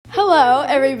Hello,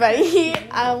 everybody.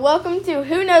 Welcome to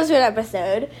Who Knows What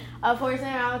episode of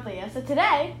Horsin with Leah. So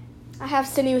today, I have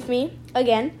Sydney with me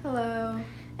again. Hello.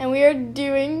 And we are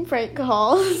doing prank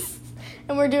calls.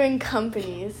 And we're doing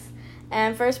companies.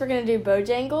 And first, we're gonna do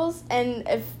Bojangles. And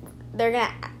if we're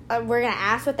gonna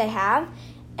ask what they have.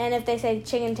 And if they say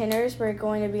chicken tenders, we're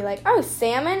going to be like, oh,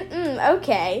 salmon?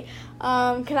 Okay.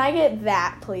 Can I get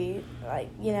that, please?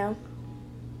 Yeah.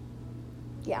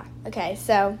 Okay,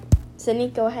 so, Sydney,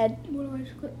 go ahead. What do I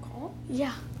just click call?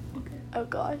 Yeah. Okay. Oh,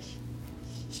 gosh.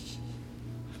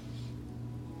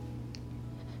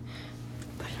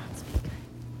 Put it on speaker.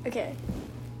 Okay.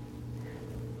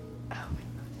 Oh, my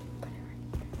God. Put it right.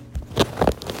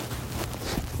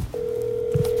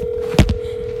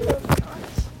 Oh,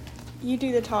 gosh. You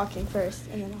do the talking first,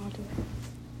 and then I'll do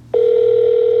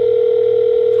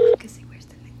it. See, where's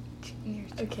the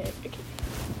nearest? Okay.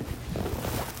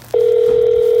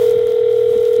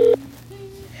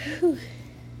 Whew.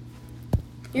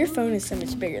 Your phone is so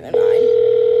much bigger than mine.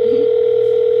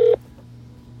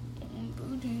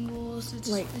 Bojangles.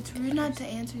 It's rude not to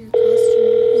answer your Yeah,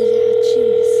 questions.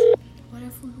 jeez. What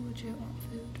if we legit want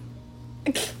food?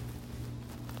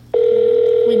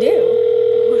 We do.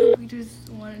 What if we just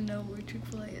want to know where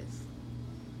Chick-fil-A is?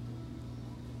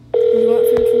 We want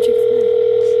food from Chick-fil-A.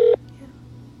 Yeah.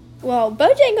 Well,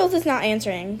 Bojangles is not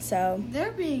answering, so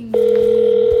They're being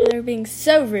mean. they're being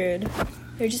so rude.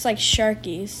 They're just like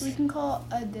Sharkies. We can call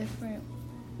a different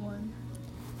one.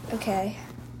 Okay.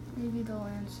 Maybe they'll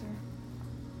answer.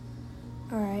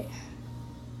 All right.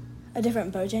 A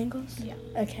different Bojangles? Yeah.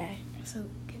 Okay. So we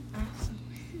can ask them.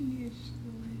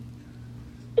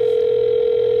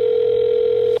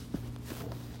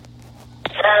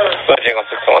 Bojangles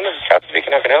 601, this is Scott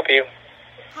speaking. How can I help you?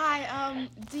 Hi,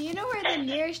 do you know where the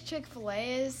nearest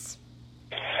Chick-fil-A is?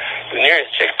 The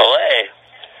nearest Chick-fil-A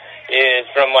is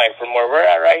from where we're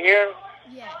at right here.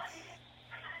 Yes.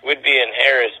 Would be in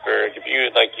Harrisburg. If you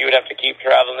would have to keep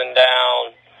traveling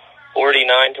down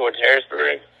 49 towards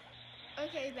Harrisburg,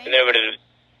 Okay, thank and there you. would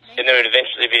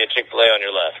eventually be a Chick-fil-A on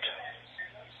your left.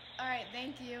 All right,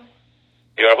 thank you.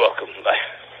 You are welcome. Bye.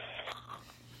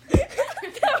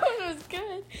 That one was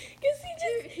good. Because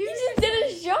he just did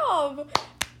his job.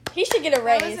 He should get a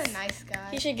raise. That was a nice guy.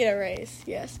 He should get a raise,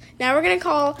 yes. Now we're going to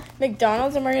call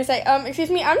McDonald's and we're going to say, excuse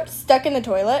me, I'm stuck in the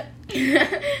toilet.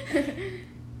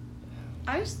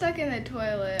 I'm stuck in the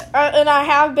toilet. And I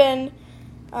have been,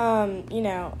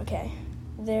 okay.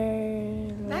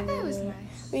 That guy was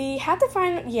nice. We have to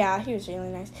find, yeah, he was really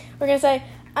nice. We're going to say,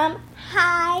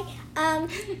 hi, I'm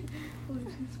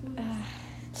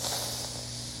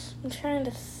trying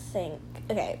to think.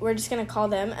 Okay, we're just going to call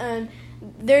them. And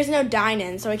there's no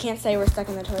dine-in, so we can't say we're stuck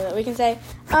in the toilet. We can say,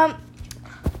 I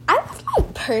left my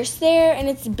purse there, and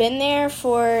it's been there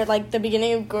for, the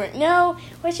beginning of No,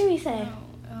 what should we say?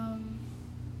 No,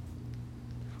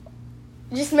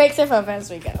 Just make stuff up as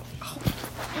we go.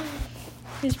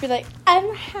 Just be like,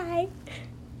 hi.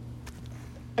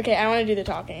 Okay, I want to do the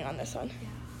talking on this one.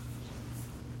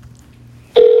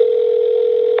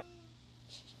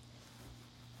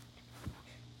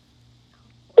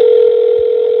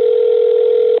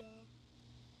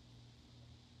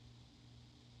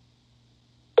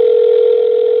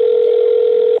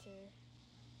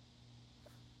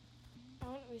 I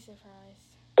wouldn't be surprised.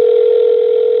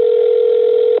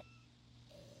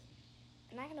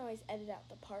 And I can always edit out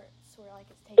the parts where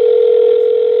it's taking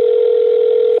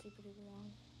super duper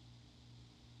long.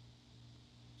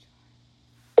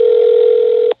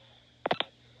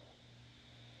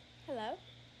 Hello?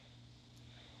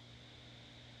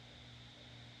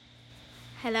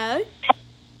 Hello?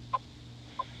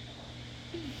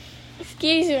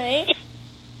 Excuse me.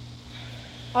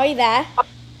 Are you there?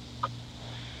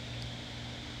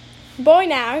 Boy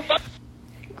now.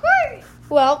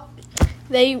 Well,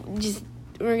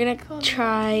 we're gonna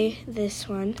try this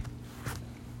one.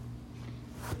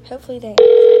 Hopefully they answer.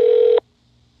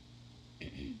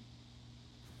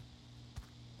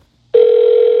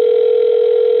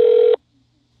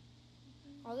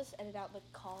 I'll just edit out the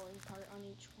calling part on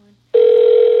each one.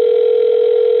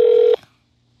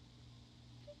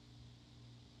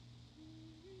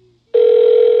 In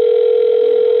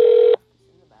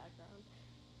the background.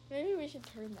 Maybe we should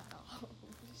turn that off.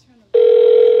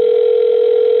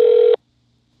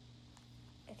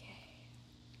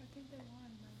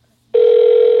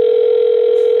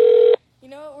 You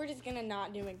know what? We're just gonna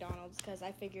not do McDonald's because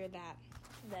I figured that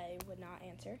they would not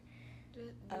answer.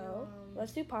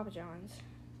 Let's do Papa John's.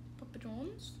 Papa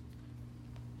John's?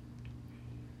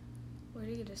 What are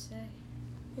you gonna say?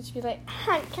 Just be like,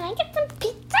 "Hun, can I get some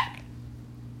pizza?"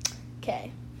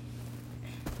 Okay.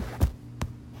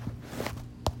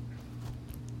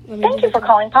 Thank you for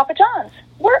calling Papa John's.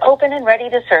 We're open and ready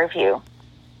to serve you.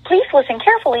 Please listen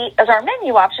carefully as our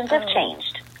menu options have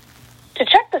changed. To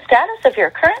check the status of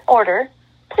your current order,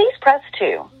 please press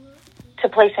 2. To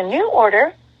place a new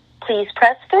order, please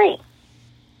press 3.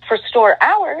 For store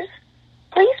hours,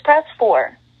 please press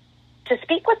 4. To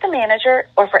speak with the manager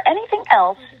or for anything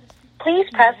else, please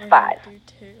press 5.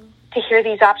 To hear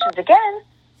these options again,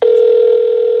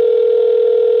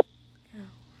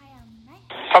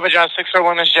 Papa John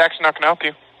 601, this is Jackson. How can I help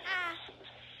you?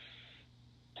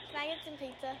 Can I get some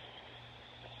pizza?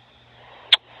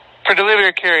 For delivery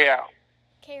or carry out?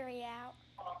 Carry out.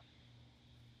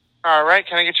 All right.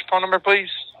 Can I get your phone number, please?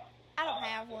 I don't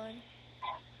have one.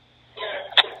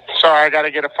 Sorry, I got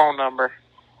to get a phone number.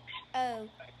 Oh.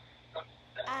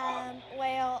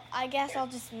 Well, I guess I'll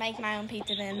just make my own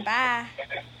pizza then. Bye.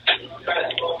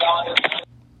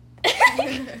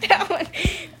 That one,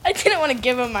 I didn't want to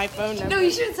give him my phone number. No,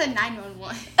 you should have said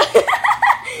 911.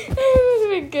 It would have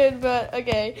been good, but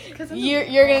okay.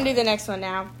 You're going to do the next one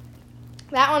now.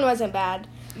 That one wasn't bad.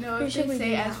 No, Who if should they we say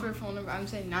do ask now? for a phone number, I'm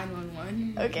saying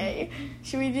 911. Okay.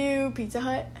 Should we do Pizza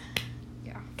Hut?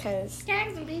 Yeah. Because... Can I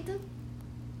have some pizza?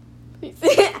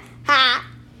 Ha!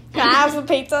 Can I have some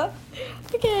pizza?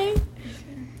 Okay.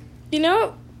 You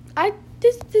know,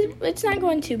 this it's not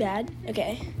going too bad.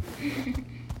 Okay.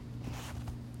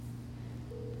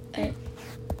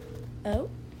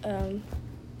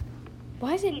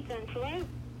 Why is it?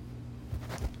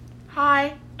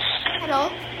 Hi. Hello.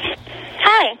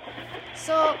 hi.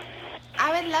 So,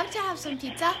 I would love to have some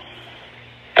pizza.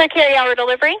 For carry out or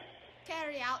delivery,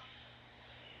 Carry out.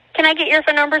 can I get your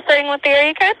phone number starting with the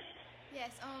area code?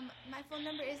 Yes, my phone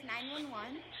number is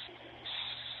 911.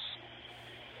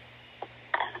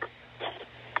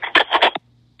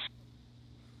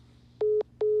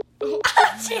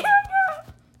 Okay.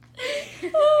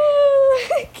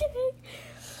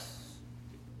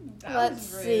 Let's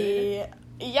see.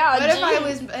 Yeah. What if I gee.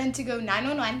 was meant to go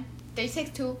 911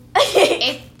 362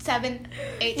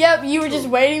 8788? Yep, you were just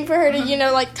waiting for her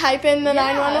to, like, type in the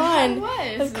 911.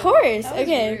 I was. Of course. That was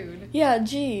Okay. rude. Yeah,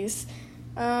 jeez.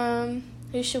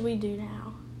 Who should we do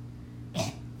now?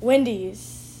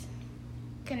 Wendy's.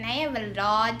 Can I have a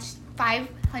large,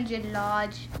 500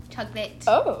 large chocolate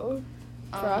Oh.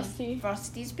 Frosty.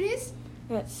 Frosties, please?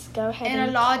 Let's go ahead And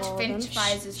a large call French them.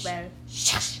 fries as well.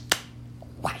 Shush.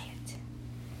 Quiet.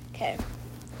 Okay.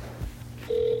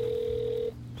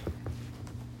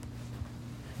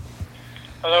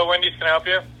 Hello, Wendy's. Can I help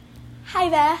you? Hi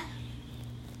there.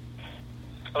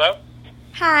 Hello?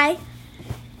 Hi.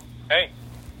 Hey.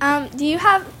 Do you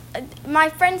have... my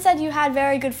friend said you had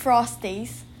very good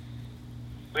Frosties.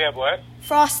 We have what?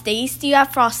 Frosties. Do you have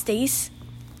Frosties?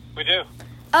 We do.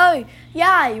 Oh,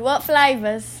 yay. What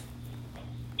flavors?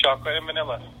 Chocolate and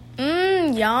vanilla.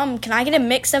 Yum. Can I get a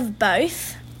mix of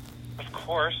both? Of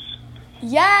course.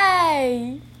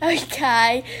 Yay.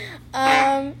 Okay.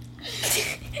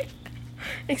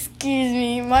 Excuse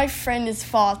me. My friend is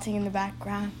farting in the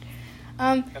background.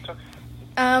 That's okay.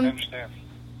 I understand.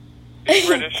 He's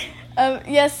British.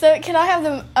 Yes, so can I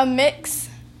have a mix?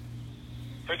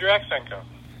 Where'd your accent go?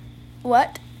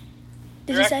 What?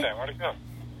 Did Your you say? accent, where'd it go?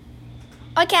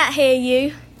 I can't hear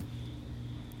you.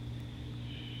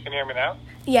 Can you hear me now?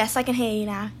 Yes, I can hear you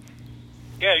now.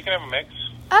 Yeah, you can have a mix.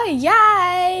 Oh,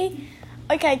 yay.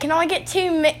 Okay, can I get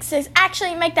 2 mixes?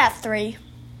 Actually, make that 3.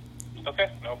 Okay,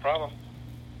 no problem.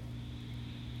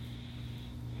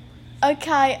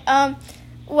 Okay,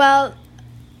 well,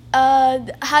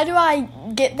 how do I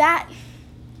get that?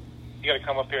 You gotta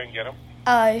come up here and get them.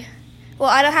 Oh, well,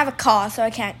 I don't have a car, so I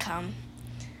can't come.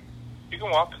 You can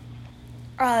walk.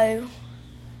 Oh,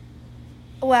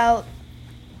 well,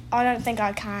 I don't think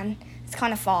I can. It's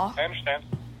kind of far. I understand.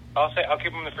 I'll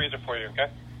keep them in the freezer for you,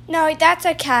 okay? No, that's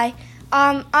okay.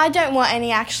 I don't want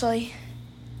any, actually.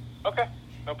 Okay,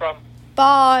 no problem.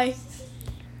 Bye.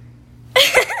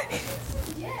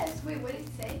 Yes, wait, what did he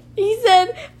say? He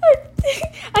said,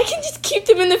 I can just keep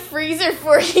them in the freezer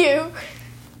for you.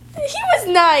 He was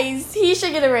nice. He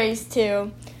should get a raise,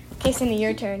 too. Okay, Cindy,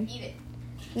 your turn. Eat it.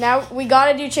 Now, we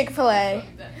gotta do Chick-fil-A.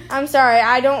 I'm sorry,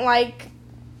 I don't like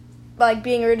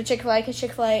being rude to Chick-fil-A, because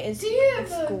Chick-fil-A is Do you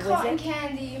have a exquisite. cotton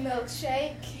candy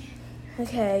milkshake?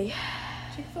 Okay.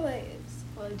 Chick-fil-A is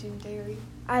Legend Dairy.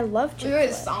 I love We wrote a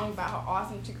Chick-fil-A. song about how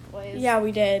awesome Chick-fil-A is. Yeah,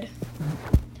 we did.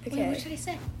 Wait, Okay. what should I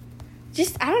say?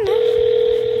 Just, I don't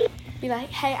know. Be like,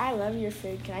 hey, I love your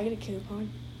food. Can I get a coupon?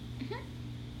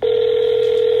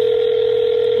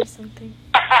 Or something.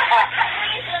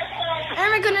 Oh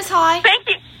my goodness, hi. Thank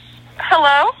you.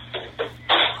 Hello?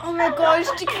 Oh my gosh,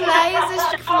 Chick-fil-A? Is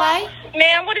this Chick-fil-A?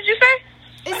 Ma'am, what did you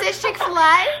say? Is this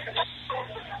Chick-fil-A?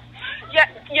 Yeah,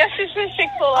 Yes, this is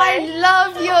Chick-fil-A. I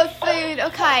love your food.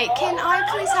 Okay, can I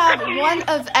please have one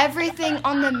of everything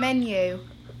on the menu?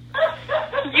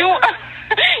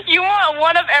 You want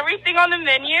one of everything on the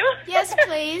menu? Yes,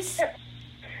 please.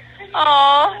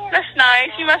 Aw, that's nice.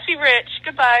 You must be rich.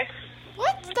 Goodbye.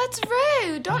 What? That's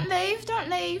rude. Don't leave. Don't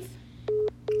leave.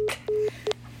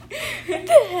 What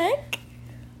the heck?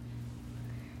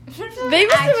 They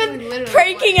must have been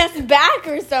pranking us back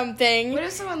or something. What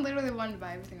if someone literally wanted to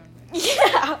buy everything on the menu?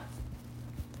 Yeah.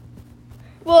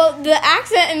 Well, the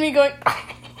accent and me going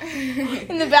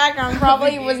in the background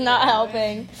probably was not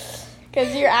helping.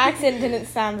 Because your accent didn't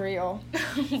sound real.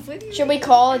 Should we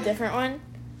call a different one?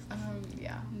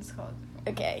 Yeah, let's call it.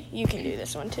 Okay, you can do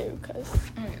this one too, because...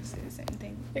 I'm going to say the same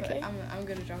thing. Okay. But I'm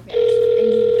going to drop the accent. And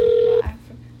you don't laugh.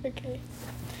 Okay.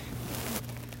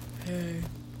 Hey.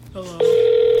 Hello.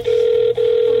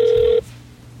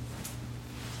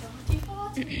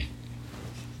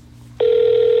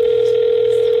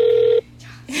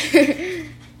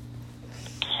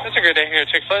 That's a good day here at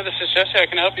Chick-fil-A. This is Jesse. I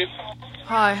can help you.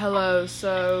 Hi, hello.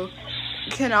 So,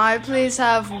 can I please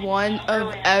have one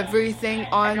of everything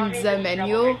on the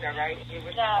menu?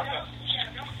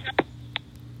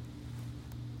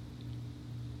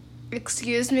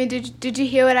 Excuse me, did you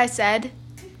hear what I said?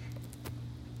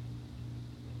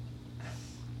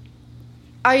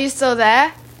 Are you still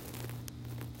there?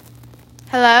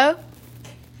 Hello?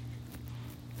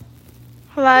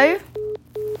 Hello?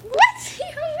 What? He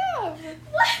hung up.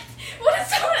 What? What if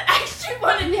someone actually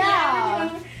wanted to Yeah.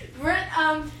 hear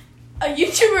everyone? A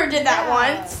YouTuber did that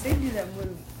once. They do that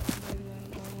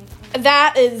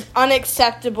That is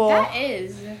unacceptable.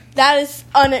 That is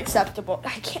unacceptable.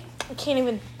 I can't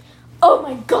even. Oh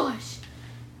my gosh.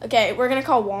 Okay, we're gonna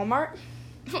call Walmart.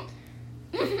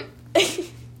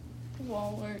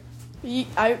 Walmart.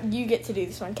 You get to do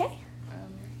this one, okay?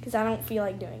 Because I don't feel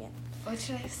like doing it. What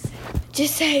should I say?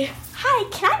 Just say, "Hi,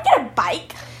 can I get a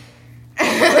bike?"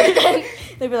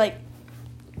 They'd be like,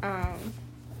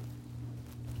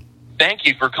 Thank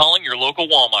you for calling your local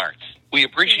Walmart. We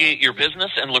appreciate your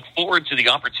business and look forward to the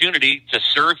opportunity to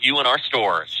serve you in our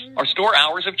stores. Our store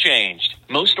hours have changed.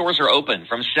 Most stores are open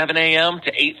from 7 a.m.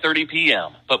 to 8:30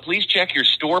 p.m., but please check your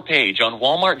store page on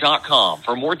walmart.com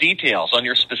for more details on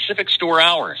your specific store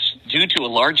hours. Due to a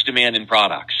large demand in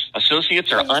products,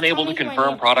 associates are unable to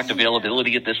confirm product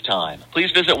availability at this time.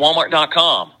 Please visit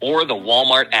walmart.com or the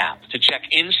Walmart app to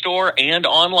check in-store and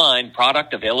online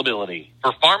product availability.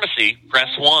 For pharmacy, press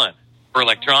 1. For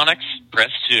electronics,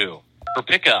 press 2. For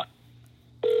pickup.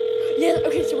 yeah,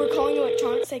 okay, so we're calling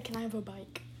electronics, say, "Can I have a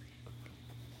bike?"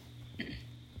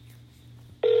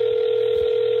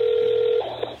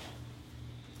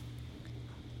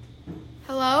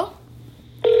 Hello?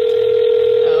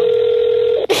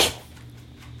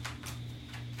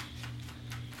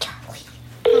 Charlie.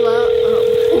 Hello?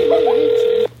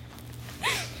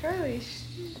 Charlie.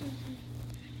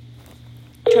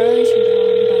 Charlie should be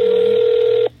on, by the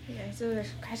way. Yeah, he's over there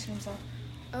scratching himself.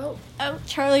 Oh,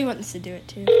 Charlie wants to do it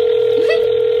too.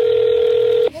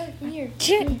 Yeah, come here.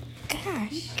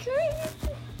 Gosh.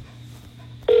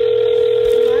 Why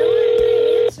wouldn't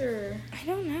they answer? I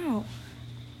don't know.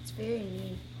 It's very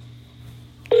mean.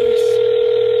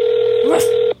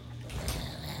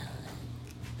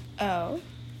 Oh.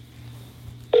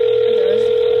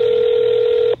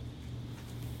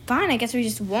 Fine, I guess we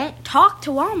just won't talk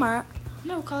to Walmart.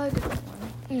 No, call it a different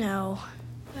one. No.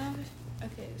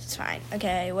 Okay. It's fine.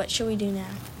 Okay, what should we do now?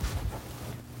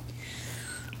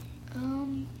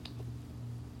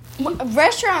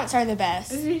 Restaurants are the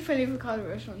best. It'd be funny if we called a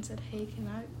restaurant and said, "Hey, can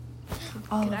I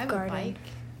have a bike?"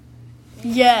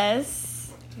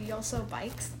 Yes. Do y'all sell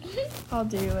bikes? I'll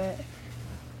do it.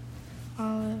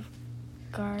 Olive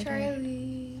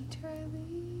Garden.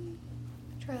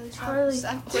 Charlie,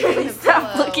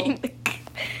 stop licking the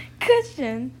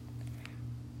cushion.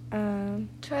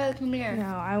 Charlie, come here. No,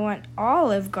 I want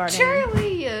Olive Garden.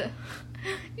 Charlie, you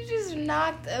just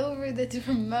knocked over the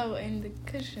remote and the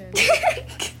cushion.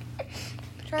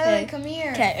 Charlie, come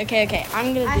here. Okay.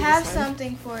 I'm gonna do I have this one.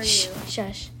 something for you.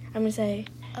 Shush. I'm gonna say.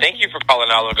 Thank you for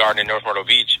calling Olive Garden in North Myrtle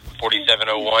Beach,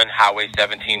 4701 Highway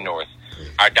 17 North.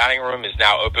 Our dining room is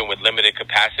now open with limited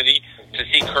capacity. To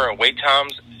see current wait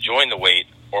times, join the wait,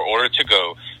 or order to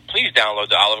go, please download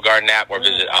the Olive Garden app or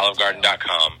visit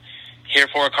olivegarden.com. Here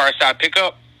for a carside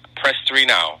pickup? Press 3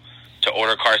 now. To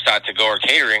order carside to go or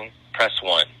catering, press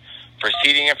 1. For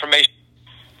seating information,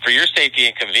 for your safety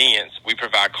and convenience, we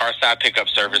provide carside pickup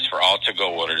service for all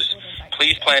to-go orders.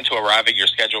 Please plan to arrive at your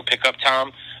scheduled pickup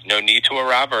time. No need to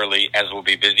arrive early, as we'll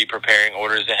be busy preparing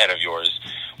orders ahead of yours.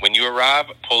 When you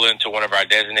arrive, pull into one of our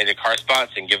designated car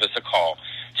spots and give us a call.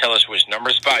 Tell us which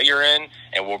number spot you're in,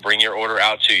 and we'll bring your order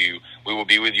out to you. We will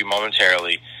be with you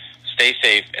momentarily. Stay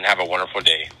safe and have a wonderful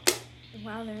day.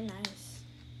 Wow, they're nice.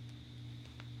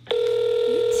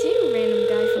 You too, random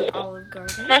guy from Olive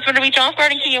Garden. That's going to be Olive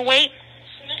Garden. Can you wait?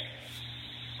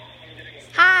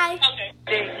 Hi.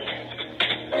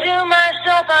 To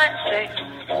myself I say,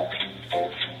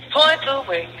 point the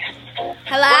way.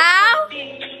 Hello?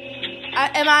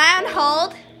 Am I on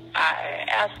hold? I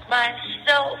ask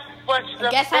myself, what's the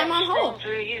Guess best I'm on hold. thing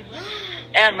for you?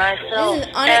 And myself, This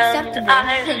is unacceptable. and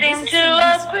I seem to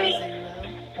agree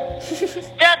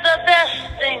that the best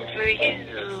thing for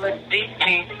you would be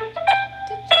me.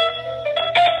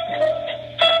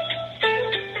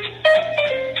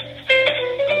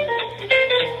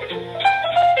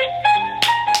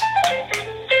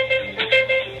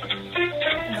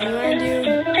 Do you want to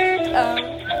do,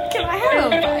 can I have a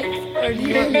bite? Or do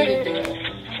you want me to do it?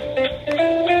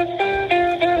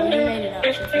 Well, you made it up,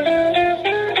 so feel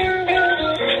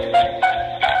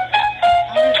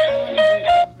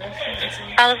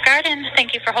Olive Garden,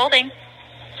 thank you for holding.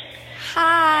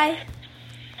 Hi.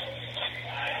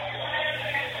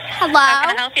 Hello? How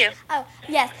can I help you? Oh,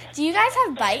 yes. Do you guys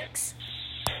have bikes?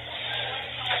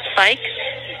 Bikes?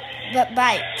 But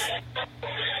bikes.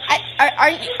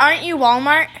 Aren't you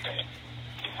Walmart?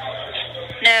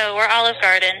 No, we're Olive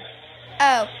Garden.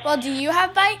 Oh, well, do you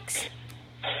have bikes?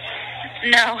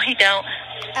 No, we don't.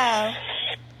 Oh.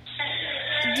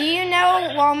 Do you know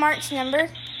Walmart's number?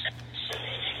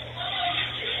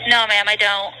 No, ma'am, I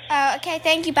don't. Oh, okay.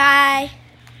 Thank you. Bye.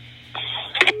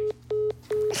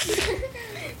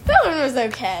 That one was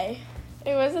okay.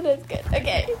 It wasn't as good.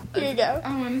 Okay, here you go.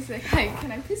 I want to say, hi,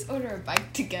 can I please order a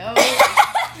bike to go?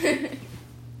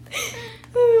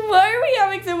 Why are we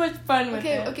having so much fun with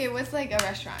it? Okay, what's like a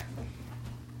restaurant?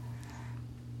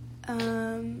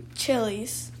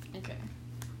 Chili's. Okay.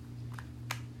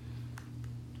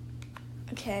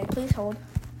 Okay, please hold.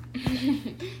 La la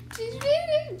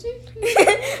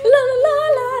la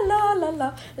la la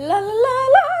la la la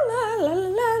la la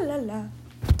la la la.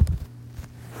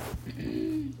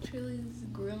 Chili's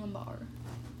Grill and Bar.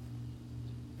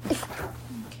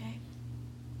 Okay.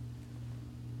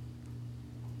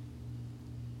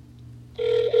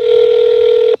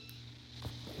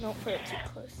 Don't put it too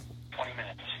close. 20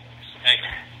 minutes. Hey.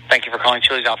 Thank you for calling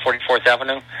Chili's on 44th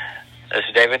Avenue. This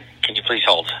is David. Can you please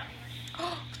hold?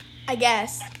 I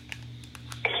guess.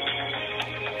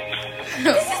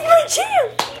 This is my jam.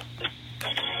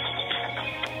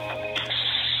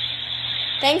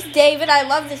 Thanks, David. I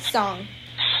love this song.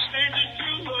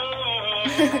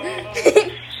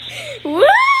 Woo!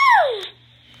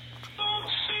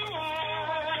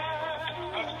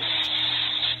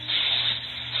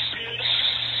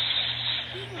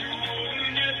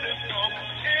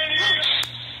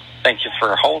 Thank you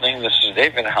for holding. This is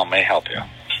David. How may I help you?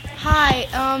 Hi,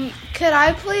 could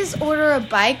I please order a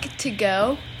bike to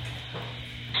go?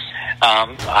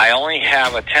 I only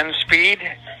have a 10 speed,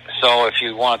 so if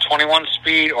you want a 21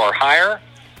 speed or higher,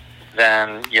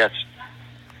 then yes.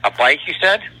 A bike, you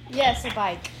said? Yes, a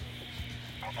bike.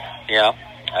 Yeah,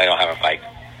 I don't have a bike.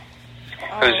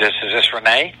 Who's this? Is this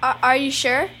Renee? Are you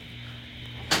sure?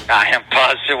 I am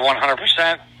positive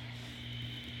 100%.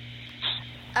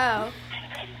 Oh.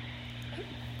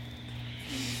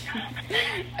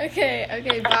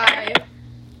 Okay, bye.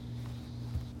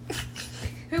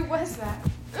 Who was that?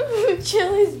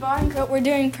 Chili's Bar and Grill. We're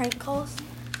doing prank calls.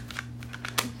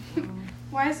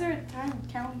 Why is there a time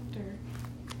counter?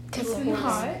 Because It's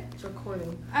not. It's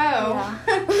recording. Oh.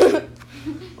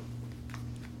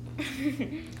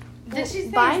 Did she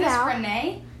say, Bye is this now.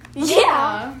 Renee?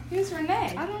 Yeah. Who's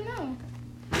Renee? I don't know.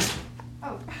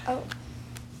 Oh.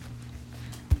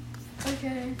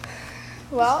 Okay.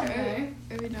 Well, Okay.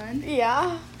 Are we done?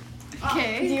 yeah.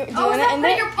 Okay. Do you is want to that end for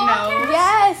it? your podcast?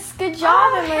 Yes. Good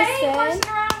job, Hey, Emerson. horsing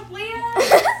around with Leah.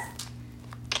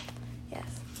 Yes.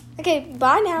 Okay,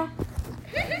 bye now.